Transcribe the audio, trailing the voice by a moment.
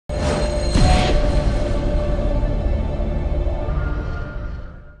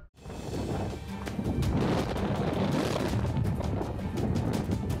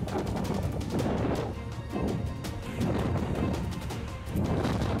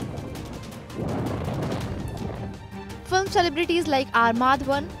Film celebrities like R.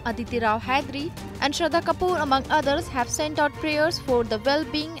 Madhavan, Aditi Rao Hydari, and Shraddha Kapoor, among others, have sent out prayers for the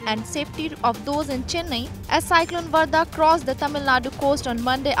well-being and safety of those in Chennai as Cyclone Vardah crossed the Tamil Nadu coast on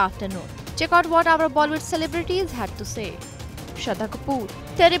Monday afternoon. Check out what our Bollywood celebrities had to say. Shraddha Kapoor: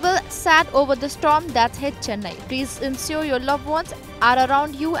 terrible, sad over the storm that's hit Chennai. Please ensure your loved ones are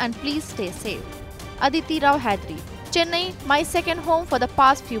around you and please stay safe. Aditi Rao Hydari: Chennai, my second home for the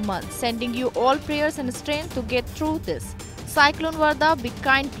past few months. Sending you all prayers and strength to get through this. Cyclone Vardah, be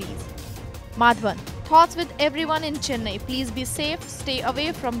kind please. Madhavan: thoughts with everyone in Chennai. Please be safe, stay away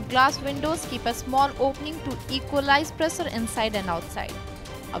from glass windows, keep a small opening to equalize pressure inside and outside.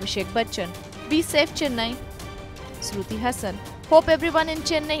 Abhishek Bachchan: be safe Chennai. Shruti Hassan: hope everyone in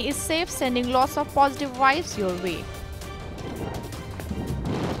Chennai is safe, sending lots of positive vibes your way.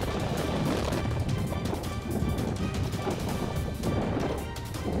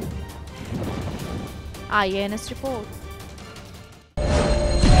 IANS report.